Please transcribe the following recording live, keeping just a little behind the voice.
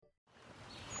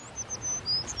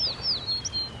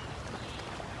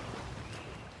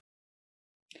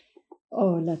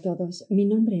Hola a todos, mi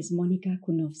nombre es Monika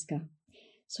Kunovska.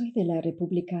 Soy de la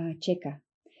República Checa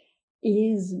y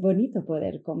es bonito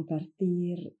poder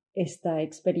compartir esta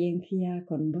experiencia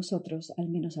con vosotros, al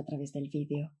menos a través del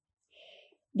vídeo.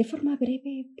 De forma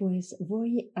breve, pues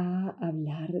voy a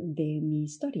hablar de mi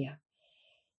historia.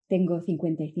 Tengo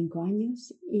 55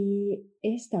 años y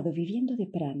he estado viviendo de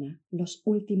prana los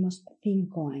últimos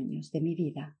 5 años de mi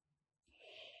vida.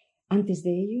 Antes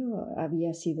de ello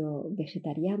había sido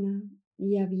vegetariana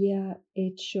y había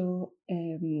hecho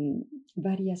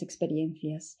varias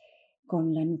experiencias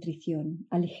con la nutrición,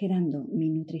 aligerando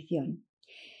mi nutrición.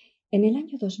 En el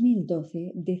año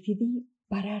 2012 decidí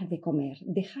parar de comer,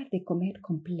 dejar de comer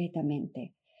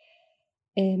completamente.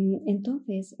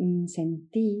 Entonces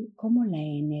sentí cómo la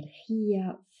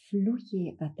energía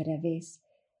fluye a través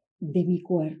de mi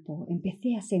cuerpo.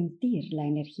 Empecé a sentir la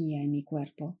energía en mi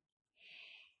cuerpo.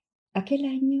 Aquel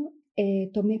año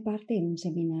tomé parte en un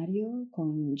seminario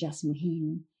con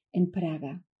Jasmuhin en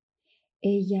Praga.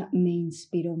 Ella me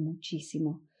inspiró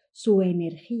muchísimo. Su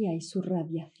energía y su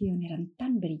radiación eran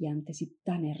tan brillantes y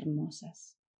tan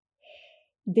hermosas.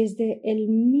 Desde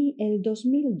el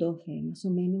 2012, más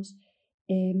o menos,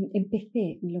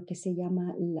 empecé lo que se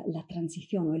llama la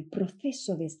transición o el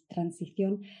proceso de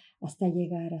transición hasta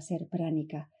llegar a ser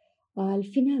pránica. Al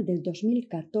final del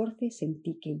 2014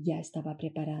 sentí que ya estaba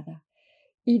preparada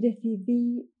y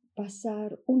decidí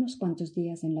pasar unos cuantos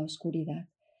días en la oscuridad.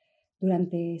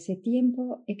 Durante ese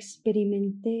tiempo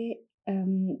experimenté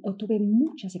o tuve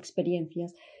muchas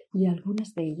experiencias y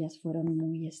algunas de ellas fueron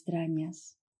muy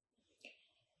extrañas.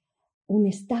 Un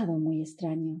estado muy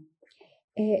extraño.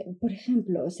 Por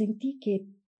ejemplo, sentí que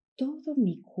todo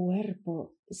mi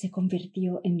cuerpo se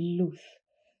convirtió en luz.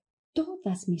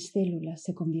 Todas mis células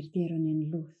se convirtieron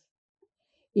en luz.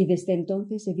 Y desde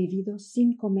entonces he vivido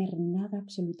sin comer nada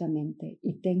absolutamente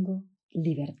y tengo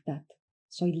libertad.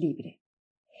 Soy libre.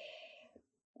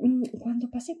 Cuando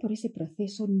pasé por ese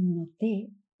proceso noté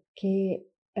que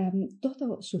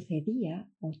todo sucedía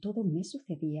o todo me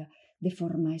sucedía de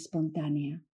forma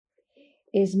espontánea.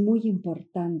 Es muy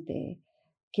importante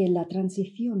que la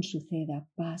transición suceda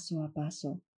paso a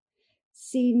paso,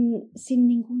 sin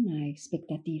ninguna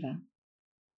expectativa.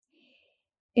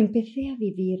 Empecé a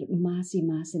vivir más y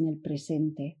más en el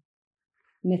presente.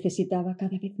 Necesitaba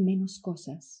cada vez menos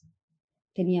cosas.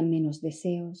 Tenía menos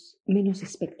deseos, menos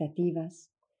expectativas.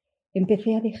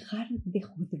 Empecé a dejar de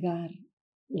juzgar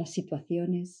las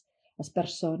situaciones, las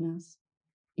personas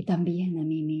y también a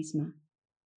mí misma.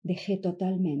 Dejé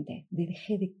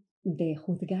de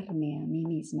juzgarme a mí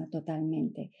misma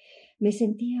totalmente. Me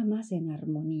sentía más en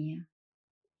armonía.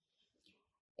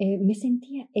 Me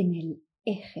sentía en el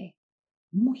eje,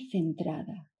 muy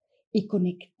centrada y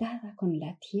conectada con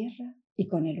la tierra y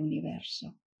con el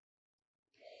universo.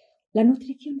 La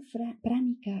nutrición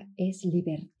pránica es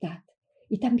libertad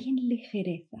y también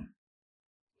ligereza.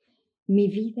 Mi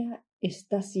vida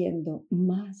está siendo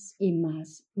más y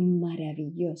más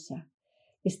maravillosa.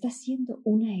 Está siendo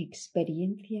una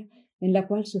experiencia en la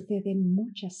cual suceden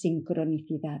muchas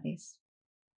sincronicidades.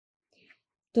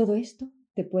 Todo esto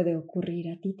te puede ocurrir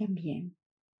a ti también.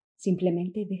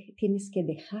 Simplemente tienes que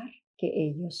dejar que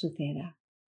ello suceda.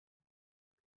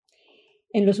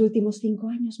 En los últimos 5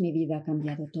 años mi vida ha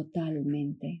cambiado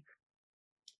totalmente.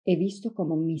 He visto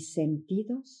cómo mis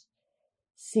sentidos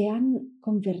se han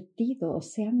convertido o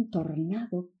se han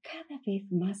tornado cada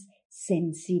vez más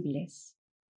sensibles.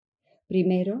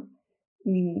 Primero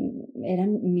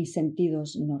eran mis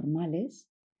sentidos normales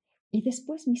y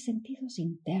después mis sentidos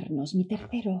internos, mi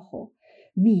tercer ojo,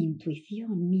 mi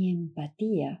intuición, mi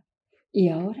empatía y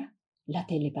ahora la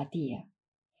telepatía.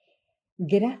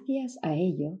 Gracias a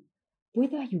ello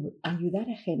puedo ayudar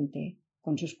a gente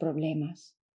con sus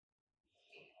problemas.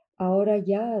 Ahora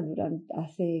ya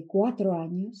hace 4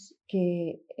 años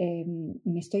que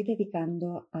me estoy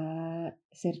dedicando a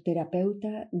ser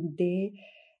terapeuta de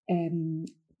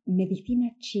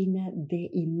medicina china de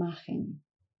imagen.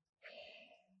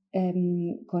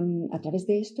 A través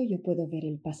de esto yo puedo ver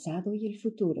el pasado y el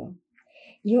futuro.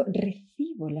 Yo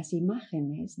recibo las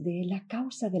imágenes de la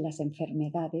causa de las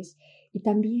enfermedades y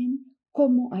también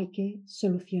cómo hay que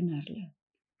solucionarlas,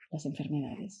 las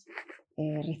enfermedades.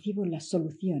 Recibo las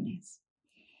soluciones.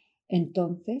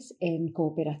 Entonces, en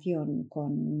cooperación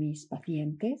con mis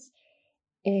pacientes,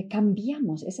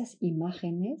 cambiamos esas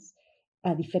imágenes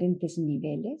a diferentes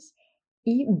niveles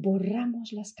y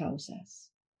borramos las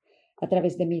causas. A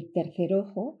través de mi tercer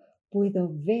ojo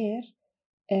puedo ver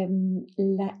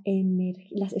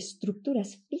las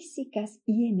estructuras físicas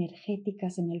y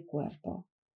energéticas en el cuerpo.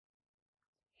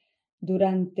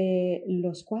 Durante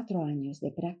los 4 años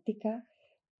de práctica,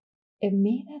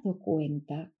 me he dado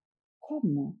cuenta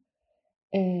cómo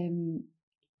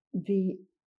de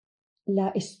la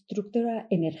estructura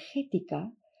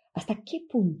energética, hasta qué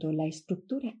punto la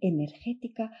estructura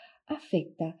energética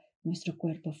afecta nuestro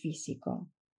cuerpo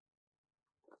físico.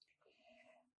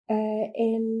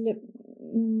 El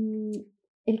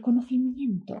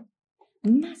conocimiento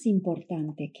más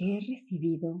importante que he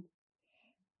recibido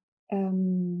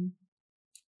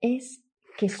es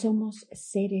que somos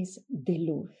seres de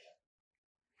luz,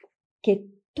 que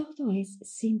todo es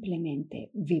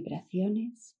simplemente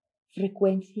vibraciones,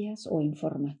 frecuencias o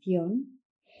información,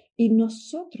 y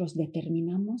nosotros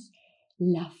determinamos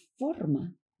la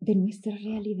forma de nuestra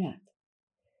realidad.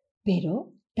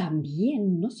 Pero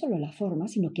también, no solo la forma,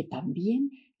 sino que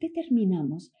también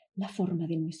determinamos la forma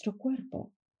de nuestro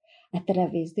cuerpo a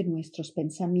través de nuestros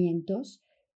pensamientos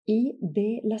y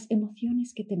de las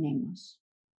emociones que tenemos.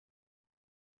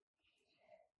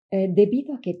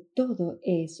 Debido a que todo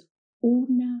es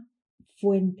una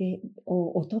fuente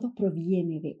o todo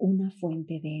proviene de una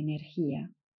fuente de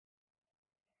energía,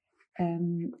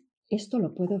 esto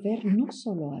lo puedo ver no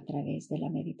solo a través de la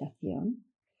meditación,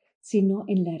 sino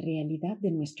en la realidad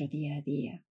de nuestro día a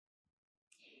día.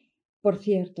 Por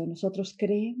cierto, nosotros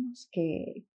creemos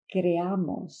que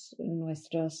creamos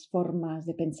nuestras formas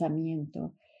de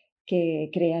pensamiento que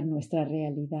crean nuestra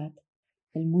realidad,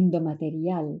 el mundo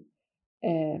material,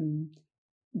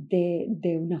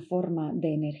 de una forma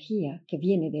de energía, que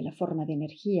viene de la forma de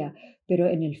energía, pero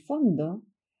en el fondo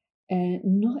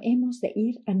no hemos de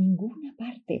ir a ninguna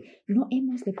parte, no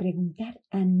hemos de preguntar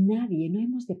a nadie, no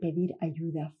hemos de pedir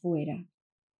ayuda afuera.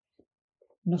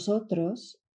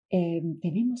 Nosotros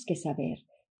tenemos que saber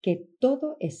que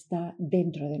todo está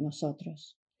dentro de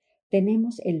nosotros.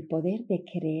 Tenemos el poder de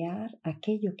crear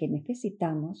aquello que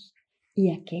necesitamos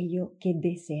y aquello que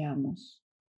deseamos.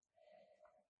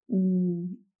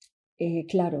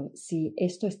 Claro, si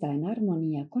esto está en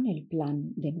armonía con el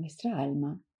plan de nuestra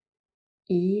alma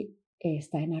y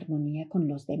está en armonía con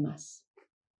los demás.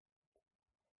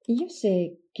 Y yo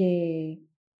sé que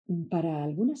para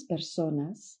algunas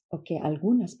personas, o que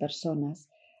algunas personas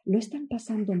lo están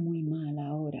pasando muy mal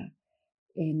ahora,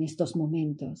 en estos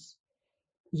momentos.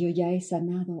 Yo ya he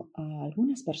sanado a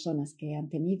algunas personas que han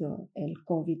tenido el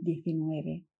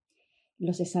COVID-19.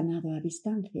 Los he sanado a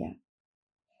distancia.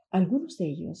 Algunos de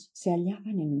ellos se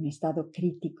hallaban en un estado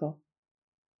crítico,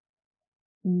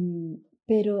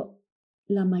 pero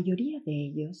la mayoría de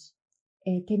ellos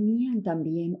tenían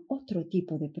también otro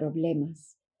tipo de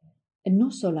problemas,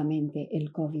 no solamente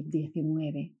el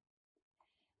COVID-19.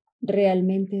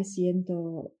 Realmente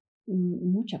siento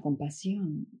mucha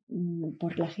compasión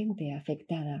por la gente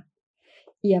afectada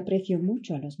y aprecio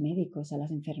mucho a los médicos, a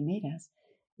las enfermeras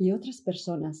y otras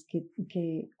personas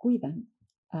que cuidan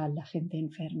a la gente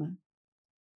enferma.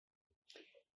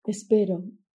 Espero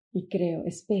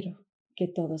que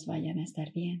todos vayan a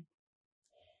estar bien.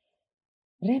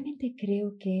 Realmente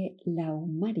creo que la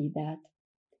humanidad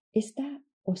está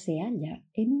o se halla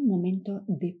en un momento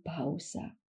de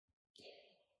pausa.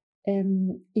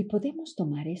 Y podemos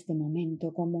tomar este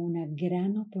momento como una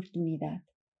gran oportunidad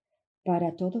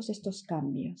para todos estos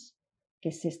cambios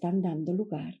que se están dando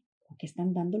lugar o que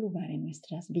están dando lugar en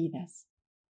nuestras vidas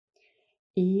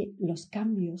y los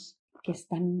cambios que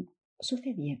están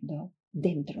sucediendo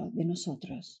dentro de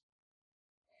nosotros.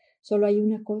 Solo hay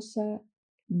una cosa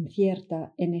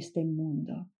cierta en este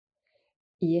mundo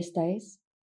y esta es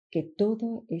que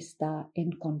todo está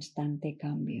en constante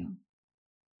cambio.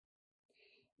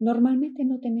 Normalmente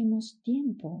no tenemos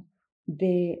tiempo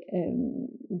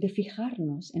de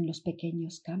fijarnos en los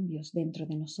pequeños cambios dentro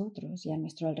de nosotros y a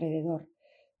nuestro alrededor.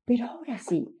 Pero ahora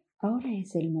sí, ahora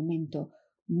es el momento.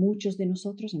 Muchos de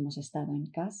nosotros hemos estado en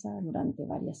casa durante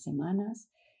varias semanas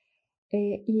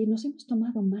y nos hemos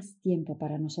tomado más tiempo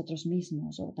para nosotros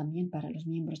mismos o también para los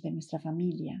miembros de nuestra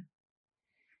familia.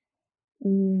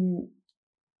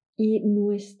 Y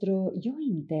nuestro yo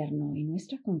interno y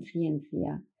nuestra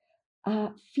conciencia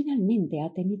finalmente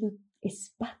ha tenido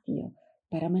espacio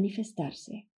para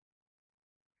manifestarse.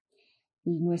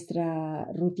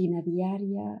 Nuestra rutina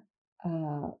diaria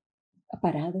ha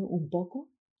parado un poco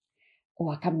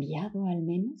o ha cambiado al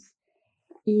menos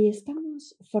y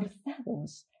estamos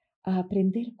forzados a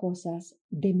aprender cosas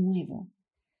de nuevo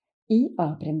y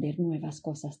a aprender nuevas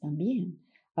cosas también,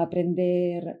 a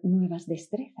aprender nuevas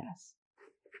destrezas.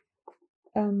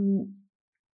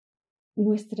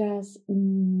 Nuestras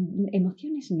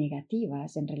emociones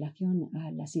negativas en relación a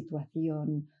la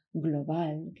situación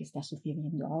global que está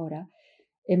sucediendo ahora,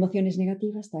 emociones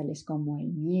negativas tales como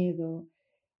el miedo,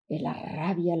 la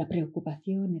rabia, la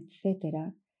preocupación,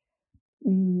 etc.,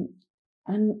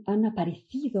 han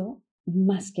aparecido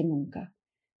más que nunca.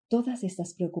 Todas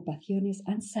estas preocupaciones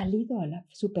han salido a la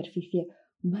superficie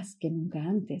más que nunca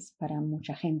antes, para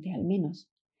mucha gente al menos.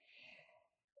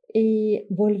 Y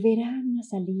volverán a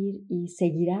salir y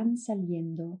seguirán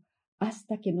saliendo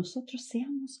hasta que nosotros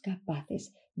seamos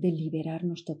capaces de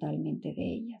liberarnos totalmente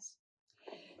de ellas.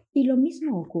 Y lo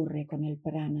mismo ocurre con el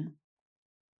prana.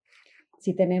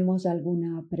 Si tenemos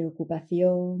alguna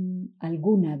preocupación,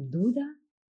 alguna duda,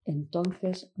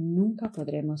 entonces nunca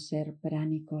podremos ser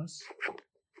pránicos.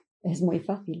 Es muy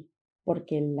fácil,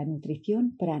 porque la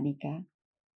nutrición pránica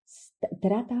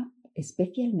trata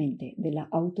especialmente de la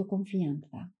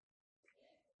autoconfianza.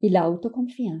 Y la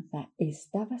autoconfianza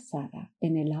está basada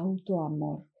en el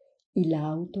autoamor y la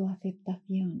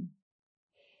autoaceptación.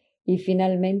 Y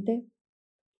finalmente,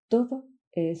 todo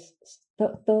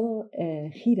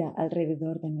gira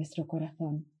alrededor de nuestro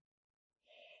corazón.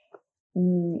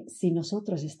 Si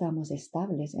nosotros estamos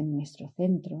estables en nuestro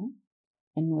centro,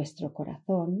 en nuestro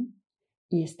corazón,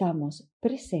 y estamos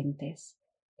presentes,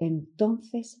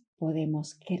 entonces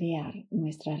podemos crear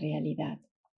nuestra realidad.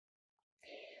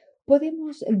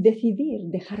 Podemos decidir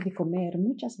dejar de comer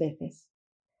muchas veces,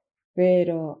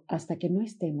 pero hasta que no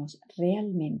estemos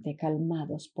realmente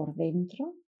calmados por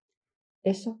dentro,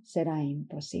 eso será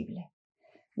imposible.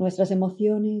 Nuestras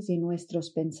emociones y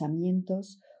nuestros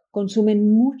pensamientos consumen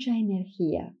mucha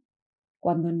energía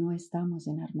cuando no estamos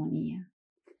en armonía.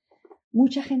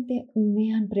 Mucha gente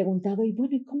me han preguntado, ¿y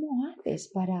cómo haces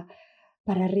para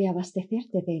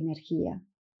reabastecerte de energía?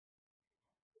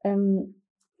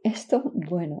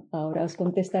 Ahora os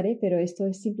contestaré, pero esto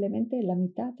es simplemente la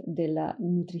mitad de la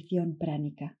nutrición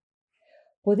pránica.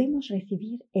 Podemos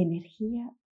recibir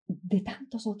energía de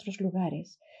tantos otros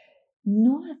lugares.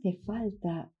 No hace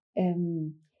falta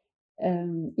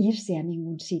irse a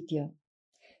ningún sitio.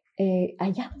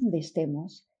 Allá donde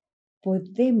estemos,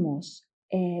 podemos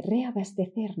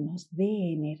reabastecernos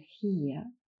de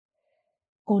energía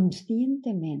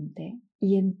conscientemente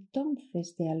y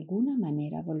entonces de alguna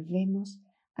manera volvemos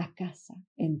a casa,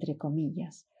 entre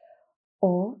comillas,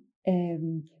 o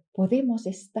podemos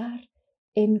estar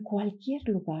en cualquier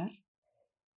lugar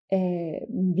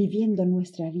viviendo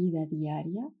nuestra vida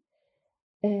diaria,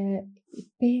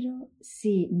 pero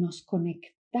si nos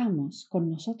conectamos con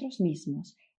nosotros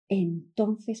mismos,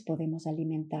 entonces podemos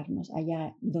alimentarnos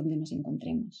allá donde nos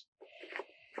encontremos.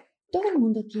 Todo el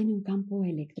mundo tiene un campo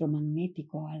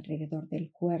electromagnético alrededor del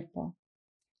cuerpo.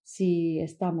 Si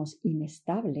estamos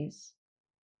inestables,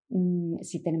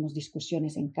 si tenemos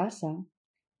discusiones en casa,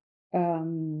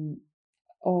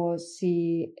 o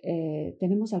si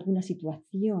tenemos alguna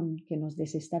situación que nos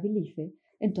desestabilice,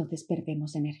 entonces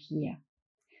perdemos energía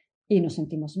y nos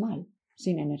sentimos mal,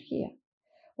 sin energía.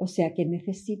 O sea que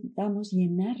necesitamos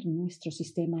llenar nuestro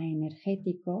sistema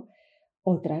energético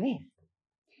otra vez.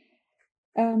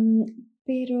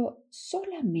 Pero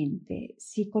solamente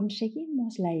si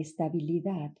conseguimos la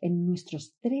estabilidad en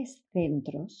nuestros 3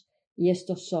 centros, y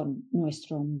estos son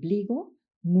nuestro ombligo,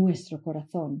 nuestro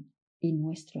corazón y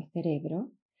nuestro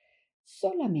cerebro,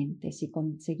 solamente si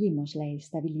conseguimos la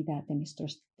estabilidad en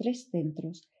estos 3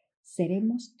 centros,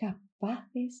 seremos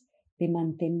capaces de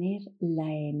mantener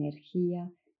la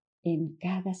energía en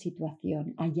cada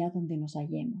situación, allá donde nos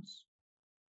hallemos.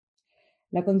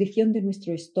 La condición de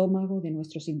nuestro estómago, de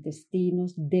nuestros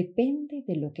intestinos, depende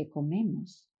de lo que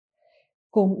comemos,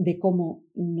 de cómo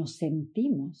nos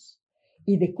sentimos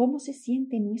y de cómo se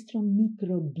siente nuestro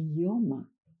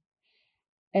microbioma.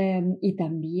 Y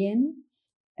también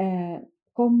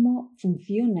cómo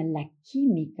funciona la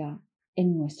química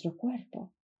en nuestro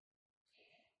cuerpo.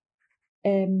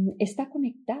 Está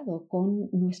conectado con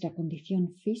nuestra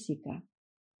condición física,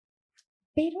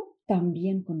 pero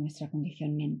también con nuestra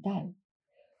condición mental.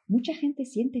 Mucha gente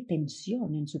siente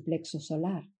tensión en su plexo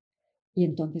solar y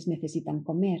entonces necesitan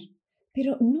comer,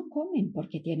 pero no comen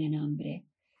porque tienen hambre,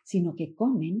 sino que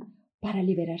comen para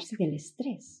liberarse del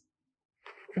estrés,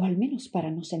 o al menos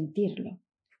para no sentirlo.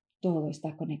 Todo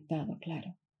está conectado,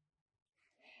 claro.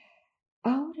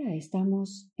 Ahora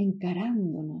estamos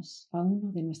encarándonos a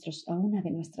una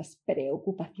de nuestras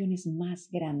preocupaciones más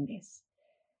grandes.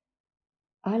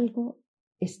 Algo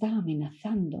está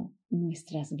amenazando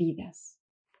nuestras vidas.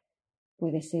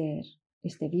 Puede ser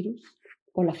este virus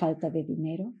o la falta de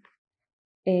dinero,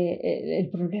 el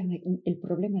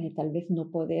problema de tal vez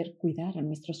no poder cuidar a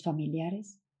nuestros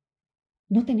familiares.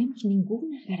 No tenemos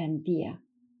ninguna garantía.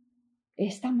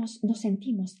 Nos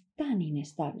sentimos tan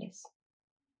inestables.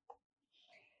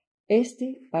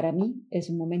 Para mí, es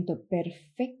un momento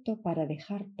perfecto para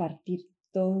dejar partir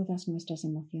todas nuestras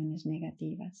emociones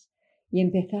negativas y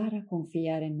empezar a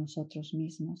confiar en nosotros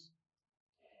mismos.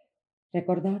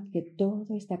 Recordad que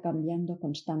todo está cambiando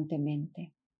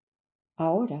constantemente.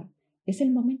 Ahora es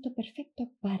el momento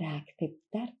perfecto para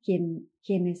aceptar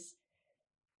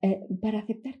para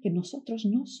aceptar que nosotros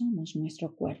no somos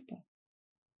nuestro cuerpo,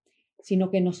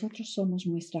 sino que nosotros somos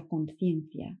nuestra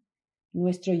conciencia,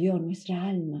 nuestro yo, nuestra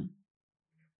alma.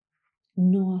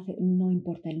 No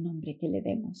importa el nombre que le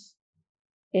demos.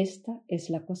 Esta es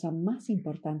la cosa más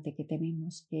importante que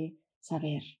tenemos que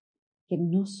saber, que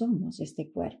no somos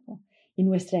este cuerpo y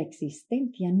nuestra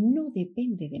existencia no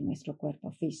depende de nuestro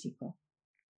cuerpo físico.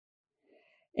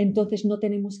 Entonces no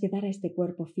tenemos que dar a este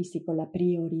cuerpo físico la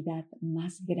prioridad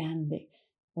más grande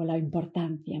o la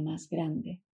importancia más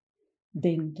grande.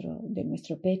 Dentro de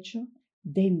nuestro pecho,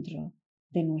 dentro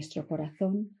de nuestro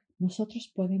corazón,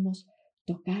 nosotros podemos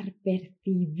tocar,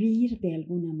 percibir de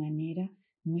alguna manera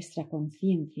nuestra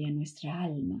conciencia, nuestra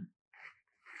alma.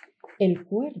 El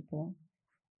cuerpo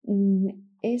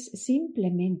es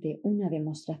simplemente una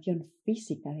demostración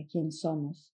física de quién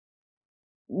somos.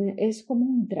 Es como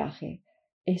un traje,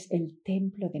 es el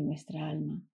templo de nuestra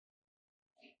alma.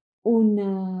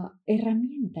 Una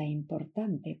herramienta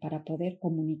importante para poder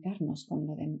comunicarnos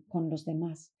con los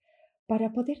demás,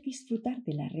 para poder disfrutar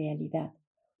de la realidad,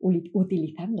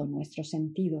 utilizando nuestros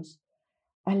sentidos,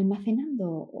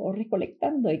 almacenando o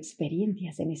recolectando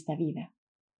experiencias en esta vida.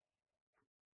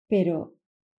 Pero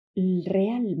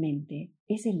realmente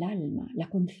es el alma, la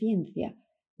conciencia,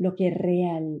 lo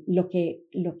que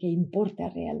importa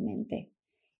realmente.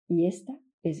 Y esta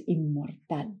es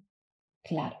inmortal,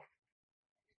 claro.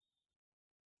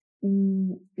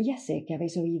 Ya sé que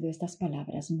habéis oído estas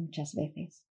palabras muchas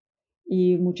veces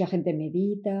y mucha gente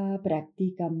medita,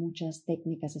 practica muchas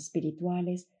técnicas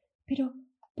espirituales, pero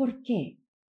 ¿por qué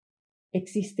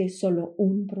existe solo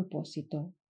un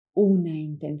propósito, una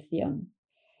intención?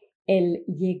 El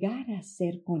llegar a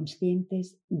ser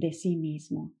conscientes de sí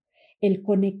mismo, el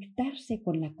conectarse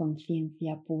con la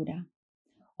conciencia pura,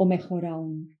 o mejor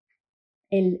aún,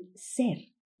 el ser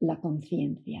la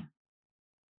conciencia.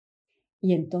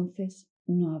 Y entonces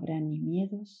no habrá ni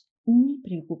miedos, ni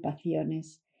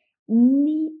preocupaciones,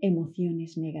 ni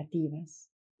emociones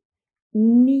negativas,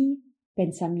 ni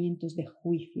pensamientos de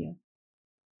juicio.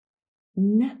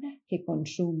 Nada que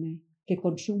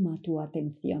consuma tu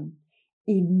atención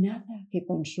y nada que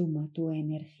consuma tu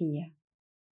energía.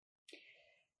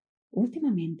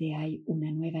 Últimamente hay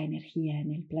una nueva energía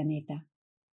en el planeta.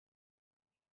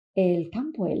 El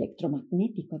campo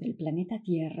electromagnético del planeta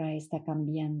Tierra está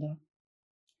cambiando.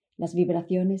 Las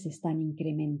vibraciones están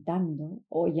incrementando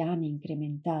o ya han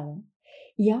incrementado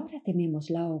y ahora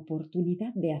tenemos la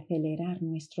oportunidad de acelerar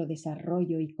nuestro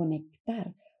desarrollo y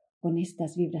conectar con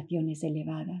estas vibraciones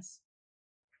elevadas.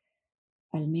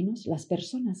 Al menos las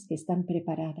personas que están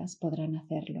preparadas podrán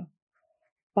hacerlo,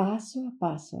 paso a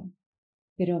paso,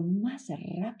 pero más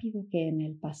rápido que en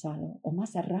el pasado o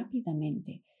más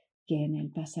rápidamente que en el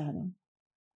pasado.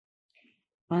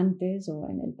 Antes o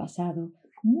en el pasado,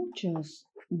 muchos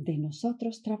de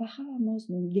nosotros trabajábamos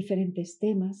en diferentes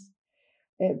temas,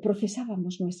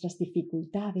 procesábamos nuestras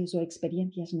dificultades o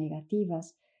experiencias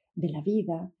negativas de la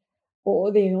vida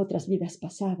o de otras vidas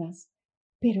pasadas,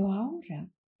 pero ahora,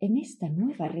 en esta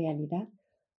nueva realidad,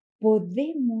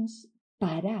 podemos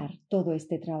parar todo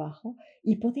este trabajo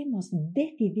y podemos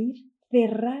decidir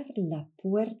cerrar la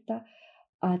puerta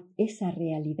a esa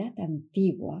realidad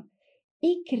antigua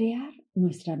y crear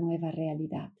nuestra nueva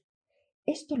realidad.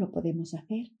 Esto lo podemos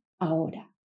hacer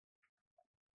ahora.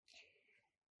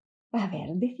 A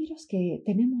ver, deciros que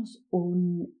tenemos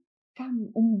un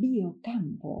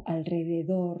biocampo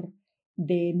alrededor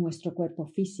de nuestro cuerpo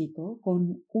físico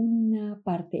con una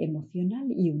parte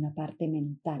emocional y una parte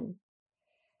mental.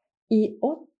 Y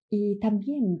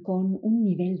también con un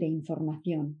nivel de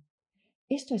información.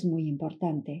 Esto es muy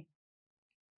importante.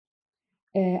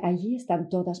 Allí están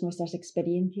todas nuestras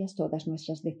experiencias, todas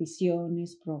nuestras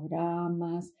decisiones,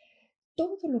 programas,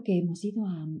 todo lo que hemos ido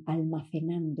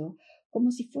almacenando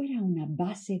como si fuera una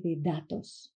base de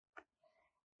datos.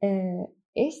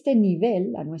 Este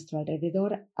nivel a nuestro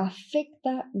alrededor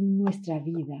afecta nuestra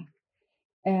vida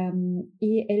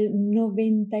y el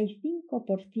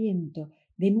 95%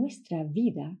 de nuestra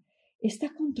vida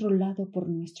está controlado por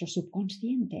nuestro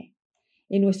subconsciente.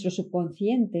 Y nuestro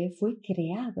subconsciente fue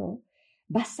creado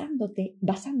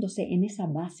basándose en esa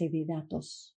base de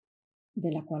datos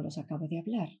de la cual os acabo de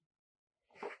hablar.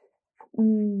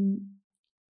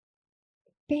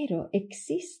 Pero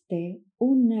existen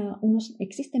unos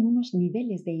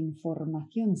niveles de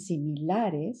información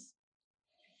similares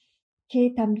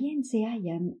que también se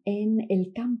hallan en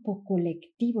el campo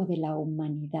colectivo de la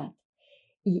humanidad.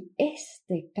 Y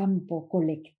este campo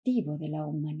colectivo de la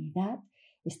humanidad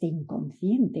este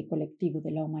inconsciente colectivo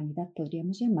de la humanidad,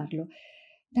 podríamos llamarlo,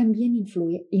 también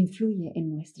influye en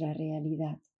nuestra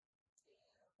realidad.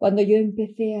 Cuando yo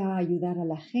empecé a ayudar a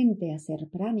la gente a ser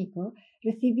pránicos,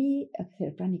 recibí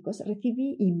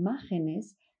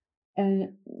imágenes,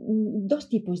 dos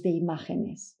tipos de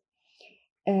imágenes.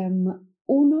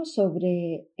 Uno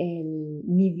sobre el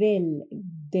nivel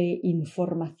de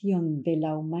información de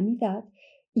la humanidad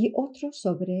y otro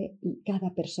sobre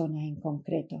cada persona en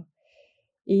concreto.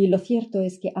 Y lo cierto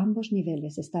es que ambos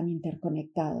niveles están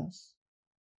interconectados.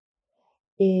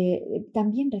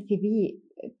 También recibí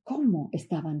cómo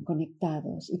estaban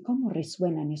conectados y cómo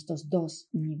resuenan estos dos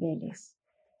niveles.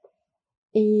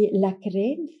 Y la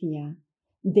creencia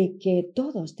de que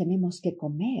todos tenemos que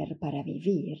comer para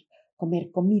vivir,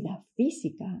 comer comida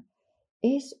física,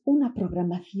 es una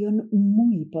programación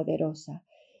muy poderosa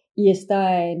y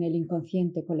está en el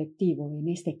inconsciente colectivo, en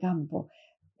este campo,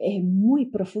 muy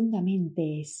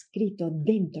profundamente escrito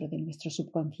dentro de nuestro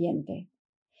subconsciente.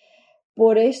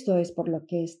 Por esto es por lo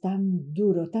que es tan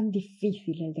duro, tan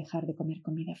difícil el dejar de comer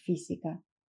comida física.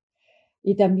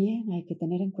 Y también hay que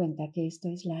tener en cuenta que esto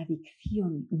es la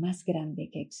adicción más grande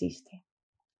que existe.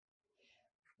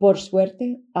 Por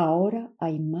suerte, ahora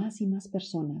hay más y más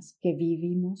personas que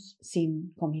vivimos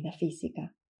sin comida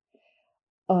física.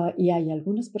 Y hay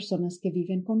algunas personas que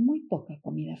viven con muy poca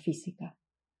comida física.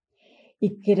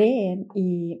 Y crean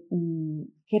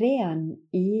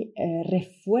y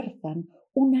refuerzan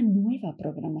una nueva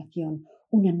programación,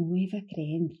 una nueva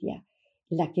creencia,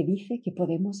 la que dice que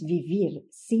podemos vivir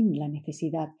sin la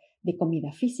necesidad de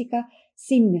comida física,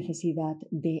 sin necesidad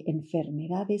de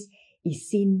enfermedades y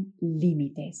sin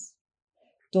límites.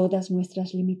 Todas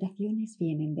nuestras limitaciones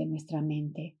vienen de nuestra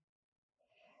mente.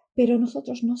 Pero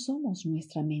nosotros no somos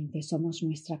nuestra mente, somos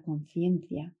nuestra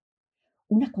conciencia,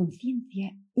 una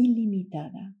conciencia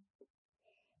ilimitada.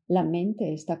 La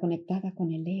mente está conectada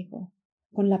con el ego,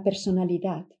 con la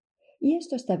personalidad. Y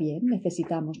esto está bien,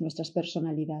 necesitamos nuestras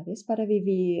personalidades para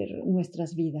vivir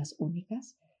nuestras vidas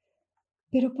únicas.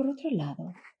 Pero por otro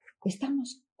lado,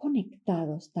 estamos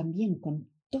conectados también con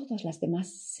todos los demás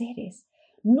seres,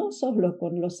 no solo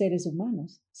con los seres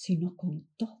humanos, sino con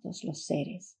todos los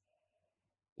seres.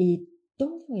 Y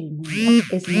todo el mundo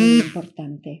es muy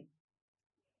importante.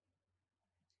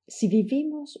 Si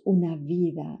vivimos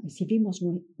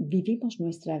vivimos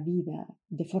nuestra vida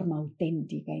de forma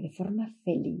auténtica y de forma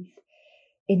feliz,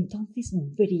 entonces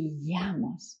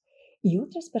brillamos y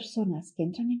otras personas que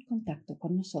entran en contacto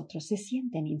con nosotros se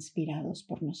sienten inspirados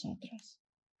por nosotros.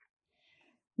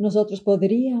 Nosotros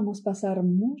podríamos pasar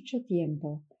mucho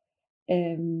tiempo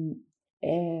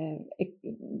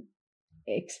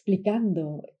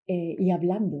explicando y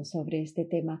hablando sobre este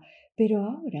tema, pero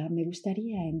ahora me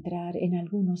gustaría entrar en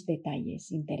algunos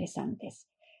detalles interesantes.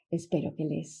 Espero que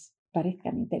les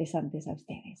parezcan interesantes a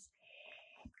ustedes.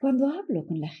 Cuando hablo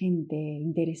con la gente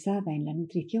interesada en la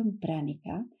nutrición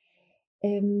pránica,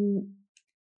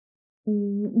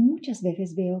 muchas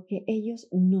veces veo que ellos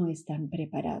no están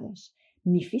preparados,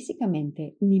 ni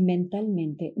físicamente, ni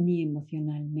mentalmente, ni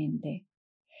emocionalmente.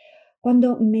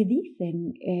 Cuando me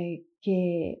dicen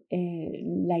que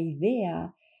la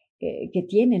idea que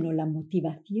tienen o la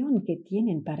motivación que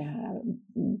tienen para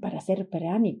ser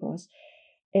pránicos,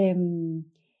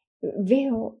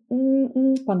 veo,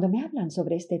 cuando me hablan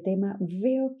sobre este tema,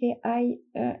 veo que hay,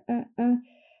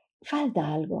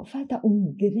 falta algo, falta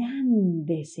un gran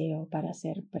deseo para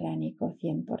ser pránico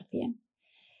 100%.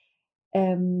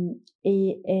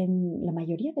 Y en la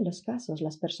mayoría de los casos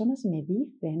las personas me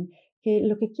dicen que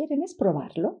lo que quieren es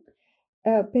probarlo,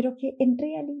 pero que en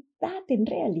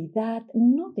realidad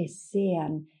no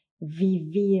desean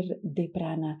vivir de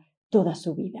prana toda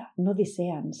su vida, no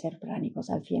desean ser pránicos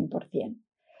al 100%.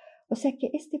 O sea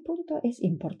que este punto es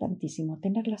importantísimo,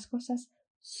 tener las cosas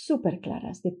súper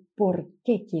claras de por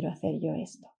qué quiero hacer yo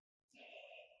esto.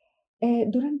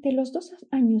 Durante los 2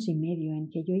 años y medio en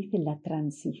que yo hice la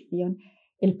transición,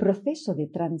 el proceso de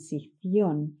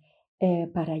transición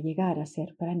para llegar a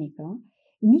ser pránico,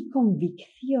 mi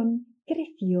convicción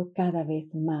creció cada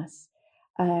vez más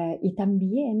y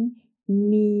también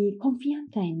mi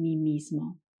confianza en mí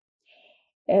mismo.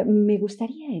 Me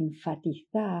gustaría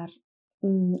enfatizar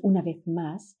una vez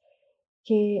más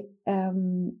que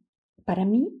para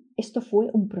mí esto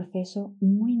fue un proceso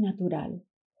muy natural.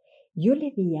 Yo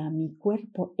le di a mi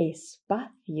cuerpo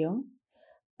espacio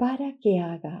para que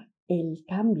haga el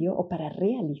cambio o para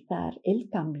realizar el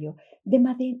cambio de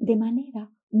manera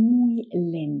muy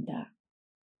lenta.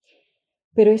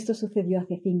 Pero esto sucedió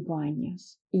hace 5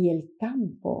 años y el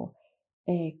campo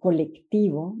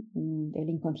colectivo, el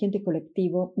inconsciente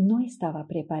colectivo, no estaba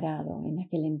preparado en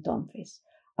aquel entonces.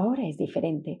 Ahora es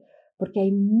diferente, porque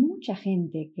hay mucha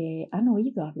gente que han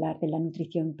oído hablar de la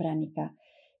nutrición pránica,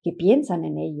 que piensan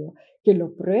en ello, que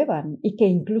lo prueban y que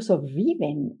incluso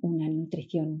viven una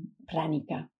nutrición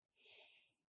pránica.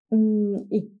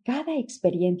 Y cada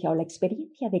experiencia o la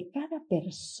experiencia de cada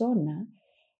persona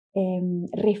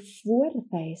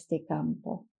refuerza este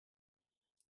campo.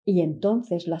 Y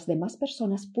entonces las demás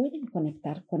personas pueden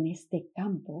conectar con este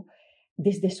campo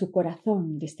desde su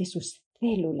corazón, desde sus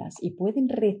células, y pueden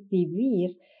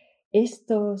recibir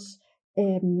estas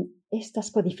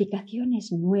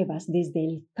codificaciones nuevas desde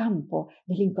el campo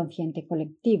del inconsciente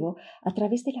colectivo a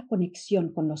través de la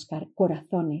conexión con los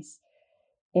corazones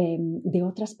de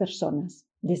otras personas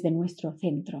desde nuestro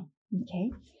centro.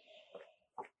 ¿Okay?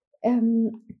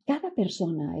 Cada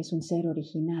persona es un ser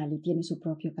original y tiene su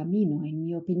propio camino. En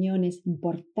mi opinión, es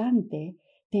importante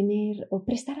tener o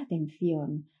prestar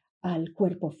atención al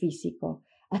cuerpo físico,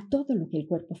 a todo lo que el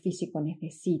cuerpo físico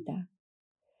necesita.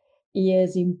 Y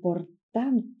es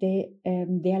importante,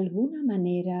 de alguna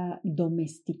manera,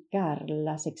 domesticar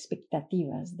las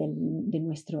expectativas de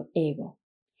nuestro ego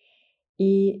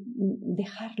y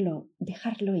dejarlo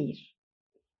ir.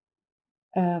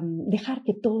 Dejar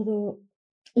que todo,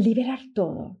 liberar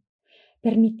todo,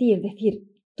 permitir, decir,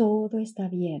 todo está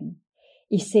bien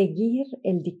y seguir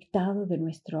el dictado de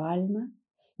nuestro alma,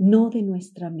 no de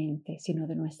nuestra mente, sino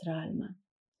de nuestra alma.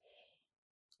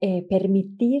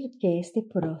 Permitir que este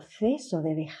proceso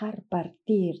de dejar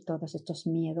partir todos estos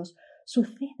miedos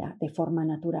suceda de forma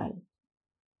natural.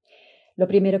 Lo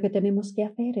primero que tenemos que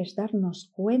hacer es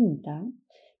darnos cuenta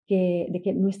de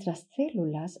que nuestras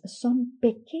células son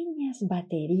pequeñas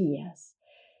baterías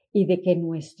y de que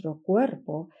nuestro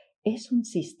cuerpo es un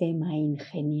sistema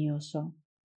ingenioso.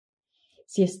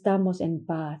 Si estamos en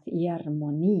paz y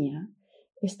armonía,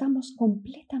 estamos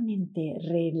completamente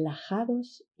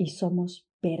relajados y somos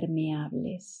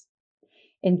permeables.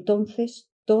 Entonces,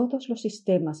 todos los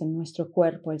sistemas en nuestro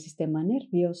cuerpo, el sistema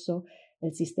nervioso,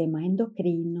 el sistema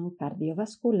endocrino,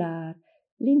 cardiovascular,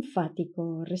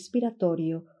 linfático,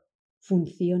 respiratorio,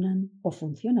 funcionan o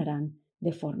funcionarán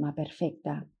de forma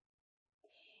perfecta.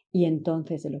 Y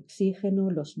entonces el oxígeno,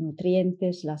 los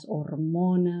nutrientes, las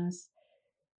hormonas,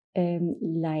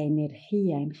 la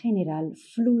energía en general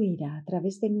fluirá a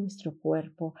través de nuestro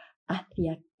cuerpo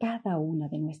hacia cada una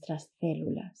de nuestras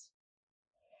células.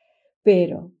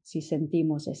 Pero si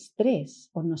sentimos estrés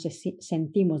o nos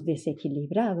sentimos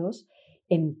desequilibrados,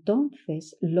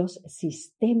 entonces los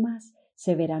sistemas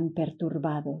se verán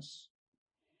perturbados.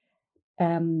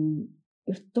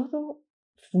 Todo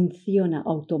funciona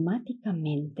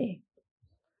automáticamente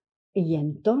y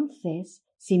entonces,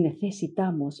 si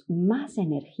necesitamos más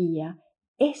energía,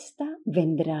 esta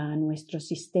vendrá a nuestro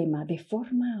sistema de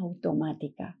forma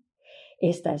automática.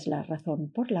 Esta es la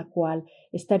razón por la cual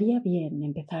estaría bien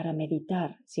empezar a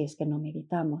meditar, si es que no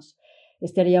meditamos.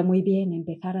 Estaría muy bien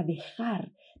empezar a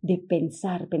dejar de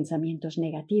pensar pensamientos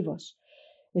negativos.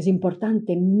 Es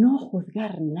importante no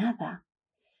juzgar nada,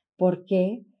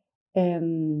 porque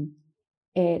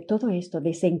todo esto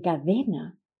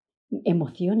desencadena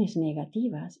emociones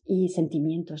negativas y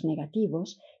sentimientos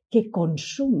negativos que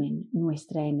consumen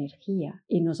nuestra energía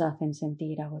y nos hacen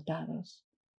sentir agotados.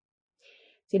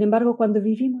 Sin embargo, cuando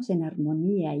vivimos en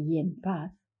armonía y en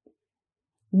paz,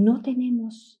 no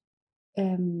tenemos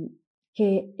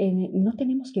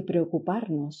que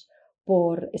preocuparnos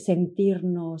por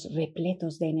sentirnos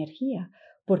repletos de energía,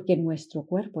 porque nuestro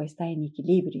cuerpo está en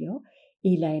equilibrio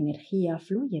y la energía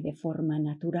fluye de forma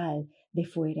natural, de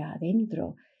fuera a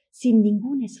adentro, sin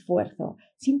ningún esfuerzo,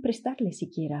 sin prestarle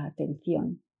siquiera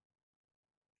atención.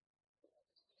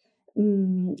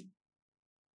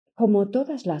 Como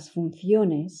todas las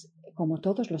funciones, como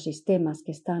todos los sistemas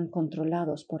que están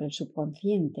controlados por el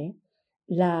subconsciente,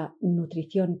 la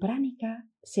nutrición pránica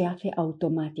se hace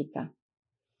automática.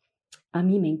 A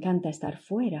mí me encanta estar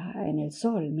fuera en el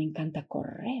sol, me encanta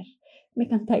correr, me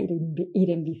encanta ir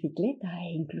en bicicleta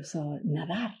e incluso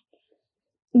nadar.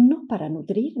 No para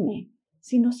nutrirme,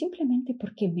 sino simplemente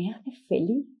porque me hace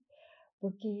feliz,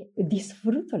 porque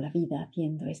disfruto la vida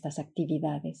haciendo estas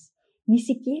actividades. Ni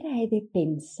siquiera he de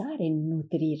pensar en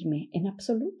nutrirme en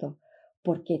absoluto,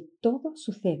 porque todo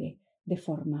sucede de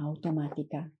forma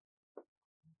automática.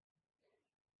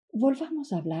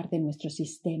 Volvamos a hablar de nuestro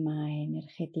sistema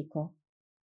energético.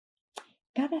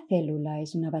 Cada célula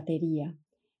es una batería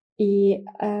y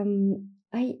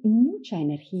hay mucha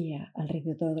energía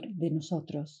alrededor de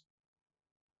nosotros.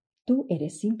 Tú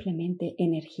eres simplemente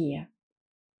energía.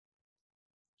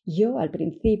 Yo al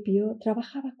principio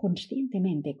trabajaba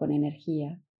conscientemente con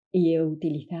energía y he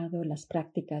utilizado las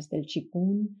prácticas del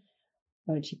Qigong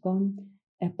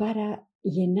para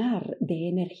llenar de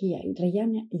energía y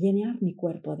llenar mi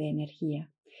cuerpo de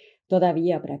energía.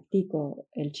 Todavía practico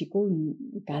el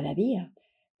Qigong cada día,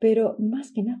 pero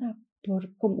más que nada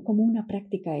como una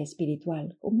práctica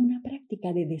espiritual, como una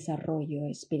práctica de desarrollo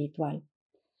espiritual.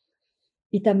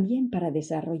 Y también para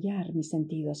desarrollar mis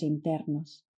sentidos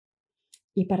internos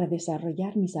y para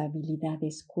desarrollar mis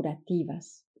habilidades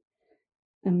curativas.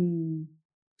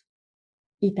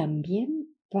 Y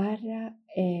también para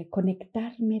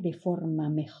conectarme de forma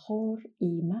mejor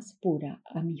y más pura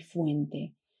a mi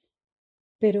fuente.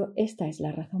 Pero esta es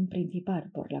la razón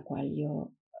principal por la cual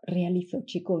yo realizo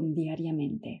Qigong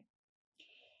diariamente.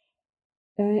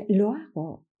 Lo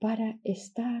hago para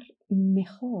estar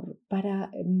mejor,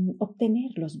 para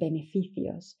obtener los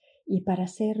beneficios y para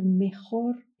ser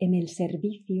mejor en el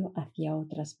servicio hacia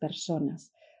otras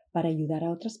personas, para ayudar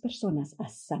a otras personas a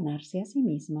sanarse a sí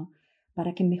mismos,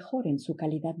 para que mejoren su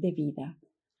calidad de vida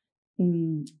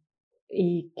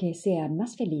y que sean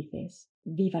más felices,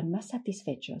 vivan más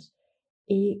satisfechos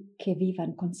y que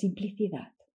vivan con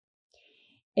simplicidad.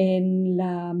 En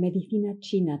la medicina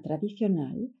china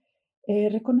tradicional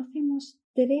reconocemos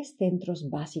 3 centros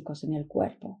básicos en el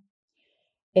cuerpo.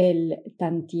 El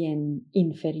tantien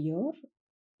inferior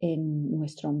en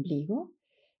nuestro ombligo,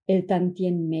 el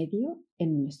tantien medio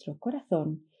en nuestro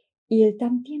corazón y el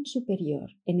tantien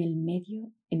superior en el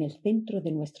medio, en el centro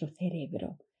de nuestro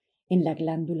cerebro, en la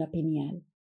glándula pineal.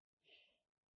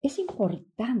 Es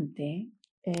importante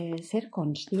ser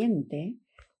consciente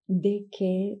de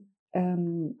que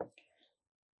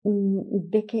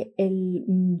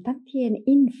el tantien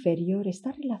inferior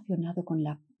está relacionado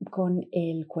con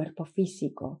el cuerpo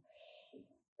físico,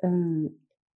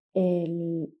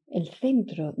 el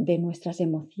centro de nuestras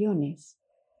emociones,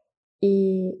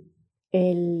 y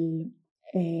el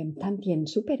tantien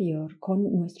superior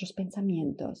con nuestros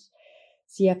pensamientos.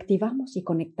 Si activamos y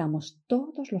conectamos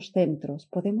todos los centros,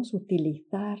 podemos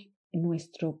utilizar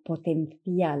nuestro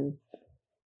potencial,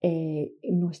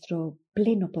 nuestro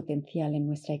pleno potencial en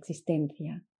nuestra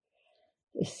existencia.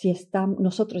 Si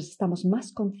nosotros estamos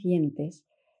más conscientes,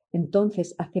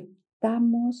 entonces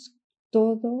aceptamos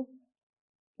todo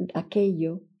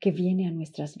aquello que viene a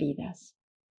nuestras vidas.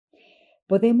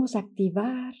 Podemos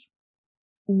activar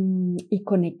y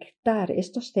conectar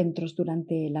estos centros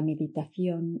durante la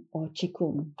meditación o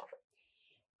Qigong.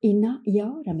 Y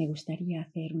ahora me gustaría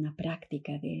hacer una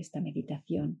práctica de esta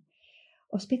meditación.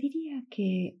 Os pediría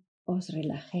que os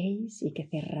relajéis y que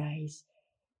cerréis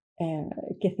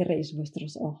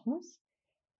vuestros ojos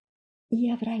y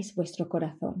abráis vuestro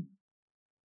corazón.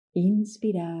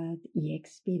 Inspirad y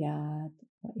expirad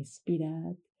o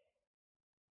expirad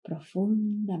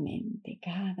profundamente,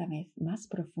 cada vez más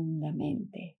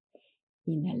profundamente.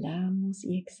 Inhalamos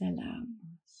y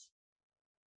exhalamos.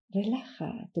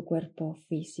 Relaja tu cuerpo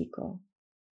físico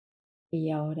y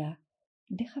ahora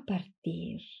deja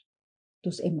partir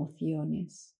tus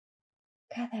emociones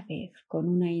cada vez con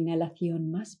una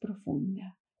inhalación más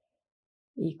profunda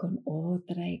y con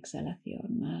otra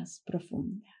exhalación más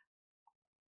profunda.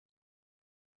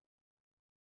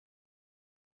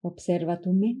 Observa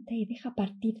tu mente y deja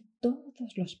partir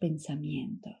todos los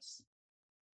pensamientos.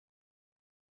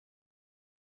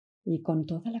 Y con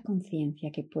toda la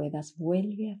conciencia que puedas,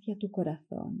 vuelve hacia tu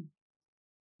corazón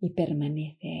y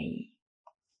permanece ahí.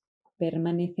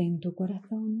 Permanece en tu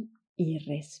corazón y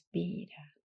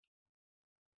respira.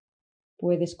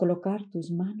 Puedes colocar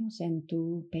tus manos en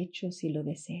tu pecho si lo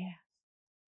deseas.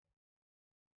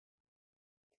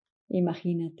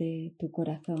 Imagínate tu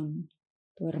corazón,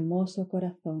 tu hermoso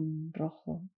corazón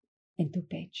rojo en tu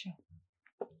pecho.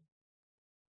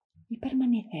 Y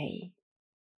permanece ahí.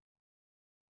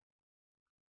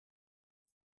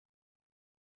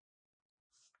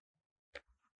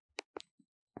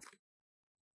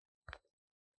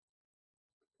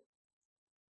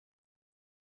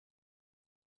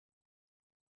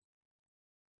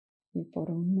 Y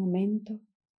por un momento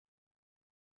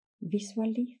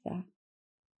visualiza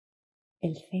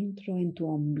el centro en tu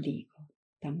ombligo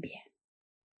también.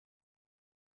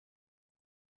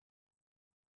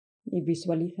 Y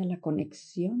visualiza la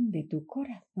conexión de tu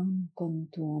corazón con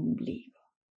tu ombligo.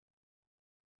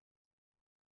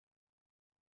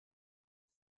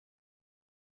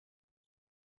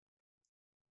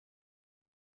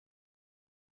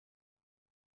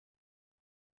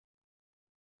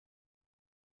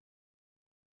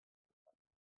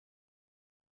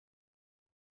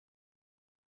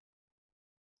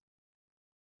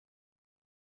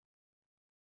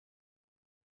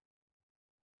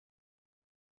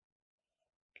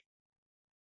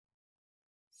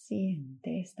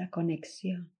 Siente esta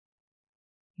conexión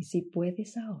y si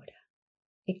puedes ahora,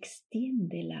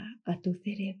 extiéndela a tu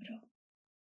cerebro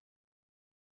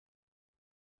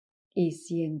y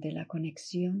siente la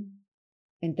conexión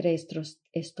entre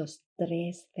estos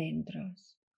tres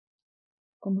centros,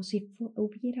 como si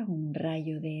hubiera un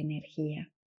rayo de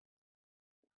energía,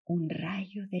 un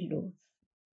rayo de luz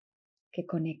que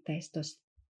conecta estos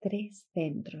tres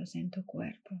centros en tu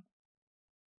cuerpo.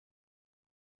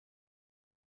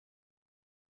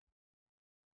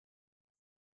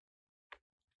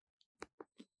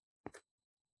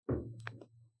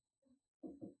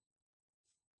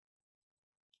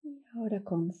 Y ahora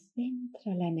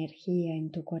concentra la energía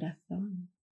en tu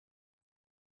corazón,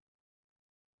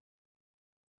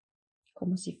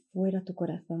 como si fuera tu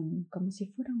corazón, como si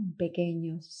fuera un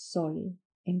pequeño sol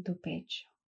en tu pecho.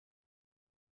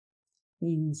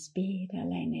 Inspira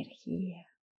la energía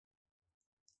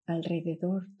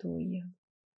alrededor tuyo,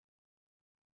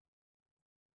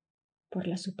 por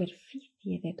la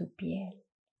superficie de tu piel,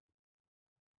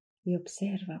 y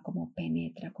observa cómo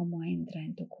penetra, cómo entra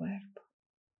en tu cuerpo.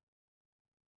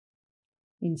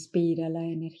 Inspira la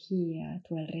energía a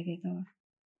tu alrededor,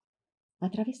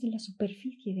 a través de la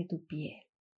superficie de tu piel.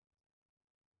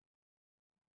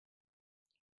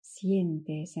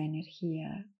 Siente esa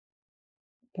energía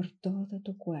por todo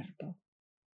tu cuerpo,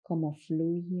 cómo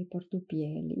fluye por tu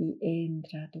piel y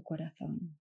entra a tu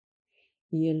corazón.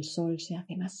 Y el sol se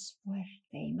hace más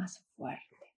fuerte y más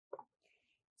fuerte.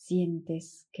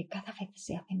 Sientes que cada vez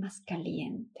se hace más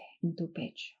caliente en tu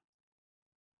pecho.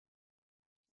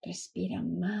 Respira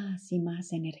más y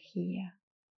más energía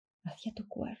hacia tu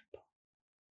cuerpo.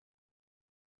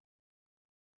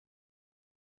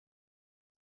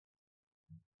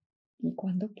 Y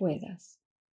cuando puedas,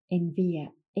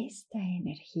 envía esta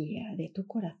energía de tu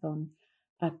corazón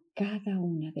a cada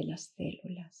una de las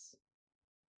células,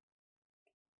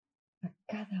 a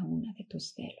cada una de tus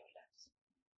células.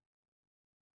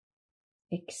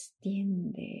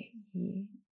 Extiende y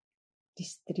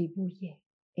distribuye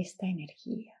esta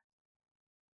energía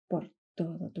por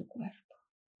todo tu cuerpo.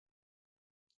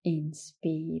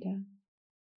 Inspira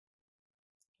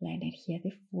la energía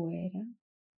de fuera.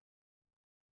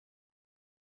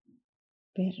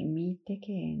 Permite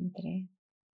que entre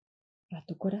a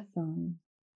tu corazón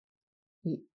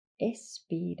y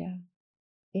expira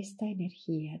esta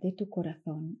energía de tu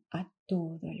corazón a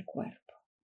todo el cuerpo.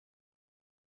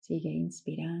 Sigue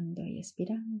inspirando y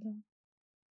expirando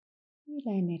y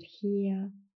la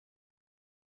energía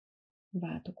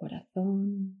va a tu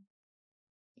corazón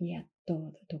y a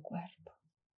todo tu cuerpo.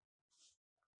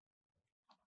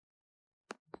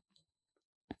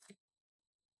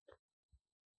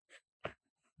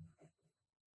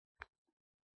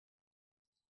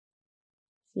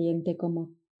 Siente como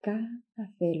cada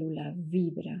célula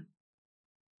vibra.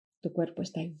 Tu cuerpo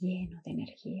está lleno de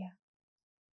energía.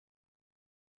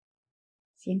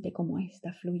 Siente cómo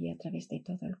ésta fluye a través de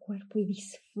todo el cuerpo y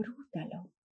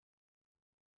disfrútalo.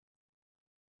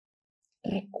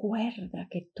 Recuerda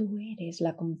que tú eres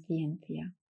la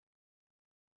conciencia.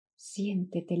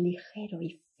 Siéntete ligero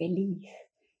y feliz.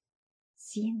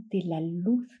 Siente la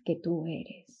luz que tú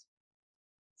eres.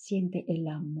 Siente el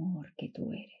amor que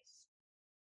tú eres.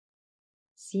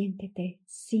 Siéntete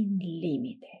sin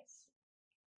límites.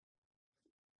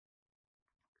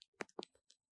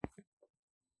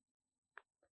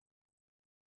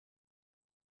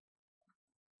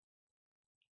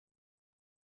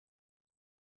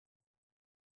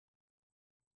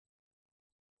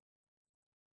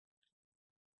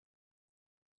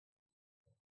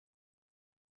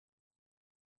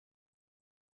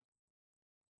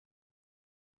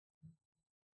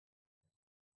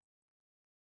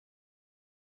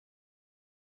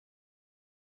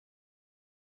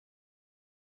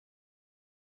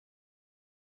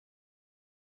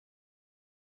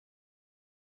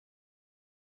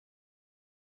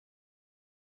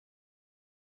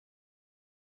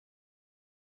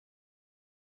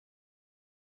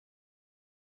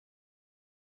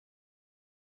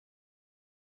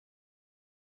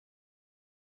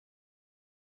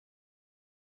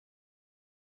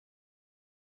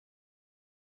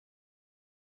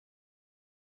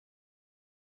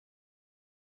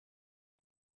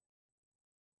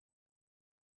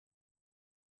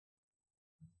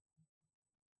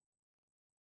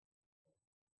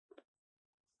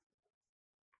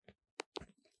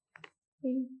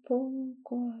 Y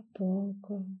poco a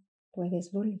poco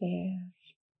puedes volver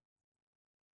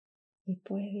y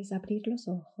puedes abrir los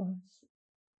ojos,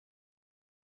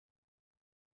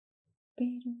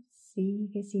 pero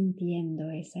sigue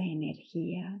sintiendo esa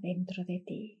energía dentro de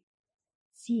ti.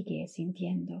 Sigue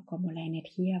sintiendo cómo la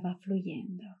energía va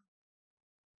fluyendo.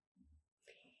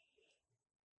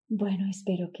 Bueno,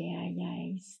 espero que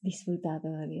hayáis disfrutado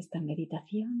de esta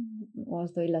meditación.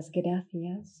 Os doy las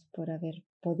gracias por haber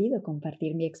podido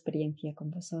compartir mi experiencia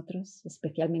con vosotros.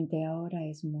 Especialmente ahora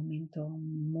es un momento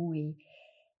muy,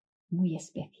 muy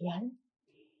especial.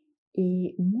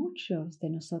 Y muchos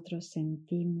de nosotros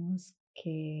sentimos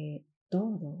que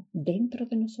todo dentro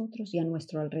de nosotros y a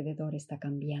nuestro alrededor está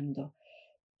cambiando.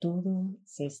 Todo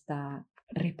se está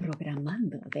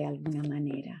reprogramando de alguna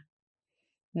manera.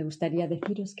 Me gustaría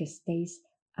deciros que estéis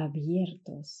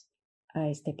abiertos a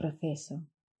este proceso,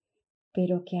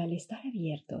 pero que al estar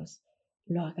abiertos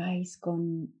lo hagáis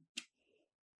con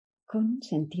un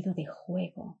sentido de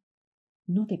juego,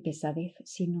 no de pesadez,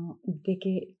 sino de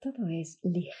que todo es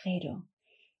ligero,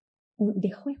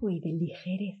 de juego y de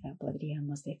ligereza,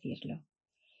 podríamos decirlo.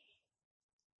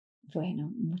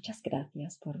 Bueno, muchas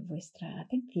gracias por vuestra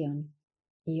atención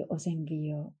y os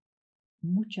envío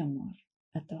mucho amor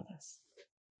a todos.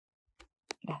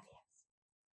 Gracias.